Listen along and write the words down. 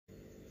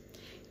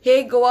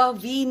Hey Goa,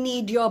 we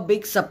need your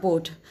big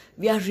support.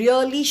 We are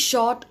really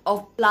short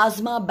of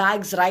plasma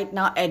bags right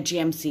now at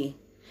GMC.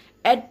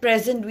 At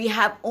present, we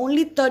have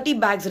only 30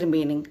 bags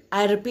remaining.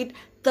 I repeat,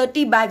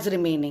 30 bags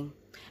remaining.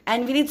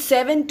 And we need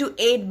 7 to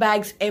 8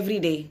 bags every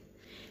day.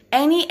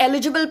 Any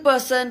eligible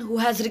person who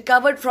has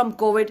recovered from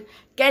COVID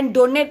can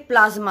donate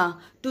plasma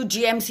to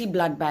GMC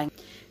blood bank.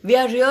 We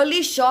are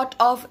really short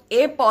of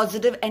A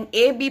positive and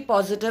AB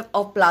positive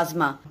of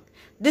plasma.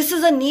 This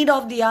is a need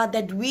of the hour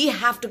that we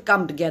have to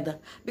come together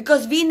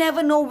because we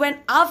never know when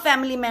our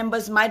family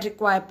members might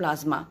require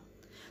plasma.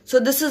 So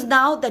this is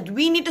now that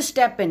we need to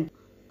step in.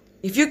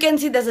 If you can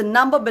see, there's a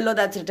number below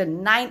that's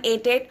written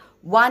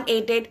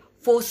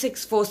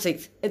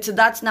 988-188-4646. It's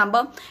Siddharth's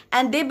number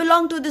and they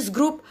belong to this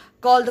group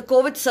called the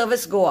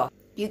Covservicegoa.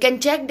 You can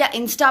check their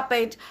Insta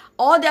page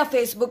or their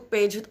Facebook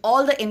page with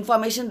all the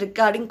information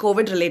regarding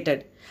COVID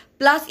related.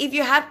 Plus, if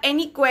you have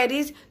any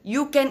queries,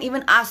 you can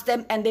even ask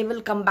them and they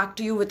will come back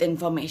to you with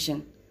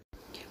information.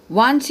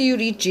 Once you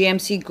reach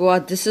GMC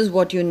Goa, this is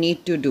what you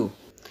need to do.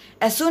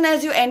 As soon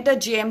as you enter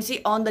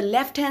GMC, on the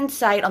left hand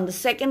side on the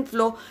second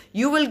floor,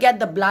 you will get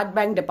the blood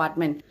bank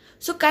department.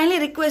 So kindly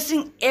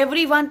requesting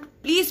everyone,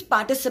 please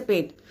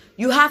participate.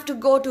 You have to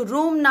go to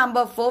room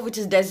number 4, which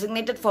is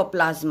designated for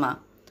plasma.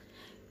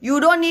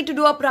 You don't need to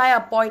do a prior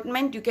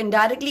appointment. You can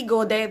directly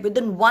go there.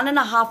 Within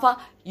 1.5 hours,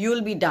 you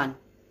will be done.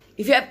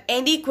 If you have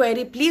any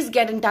query, please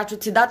get in touch with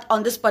Siddharth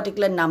on this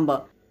particular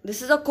number.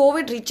 This is a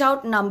COVID reach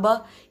out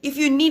number. If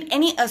you need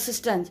any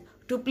assistance,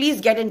 to please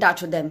get in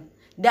touch with them.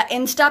 Their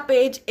Insta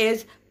page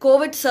is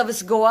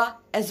Covservicegoa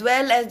as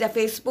well as their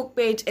Facebook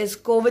page is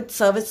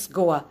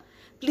Covservicegoa.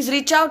 Please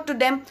reach out to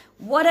them.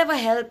 Whatever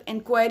help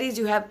and queries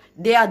you have,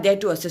 they are there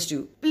to assist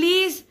you.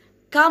 Please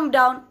come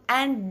down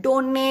and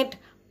donate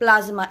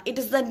plasma. It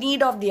is the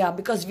need of the hour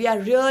because we are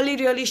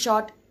really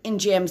short in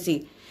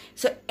GMC.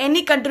 So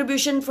any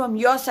contribution from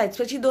your side,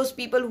 especially those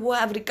people who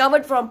have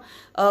recovered from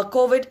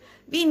COVID,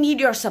 we need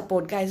your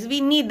support, guys.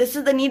 This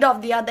is the need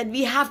of the hour that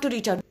we have to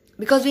reach out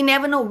because we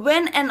never know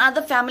when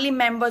another family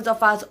members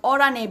of ours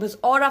or our neighbors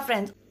or our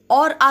friends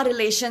or our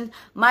relations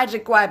might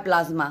require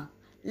plasma.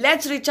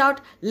 Let's reach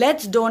out,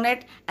 let's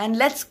donate and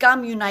let's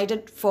come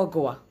united for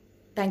Goa.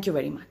 Thank you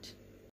very much.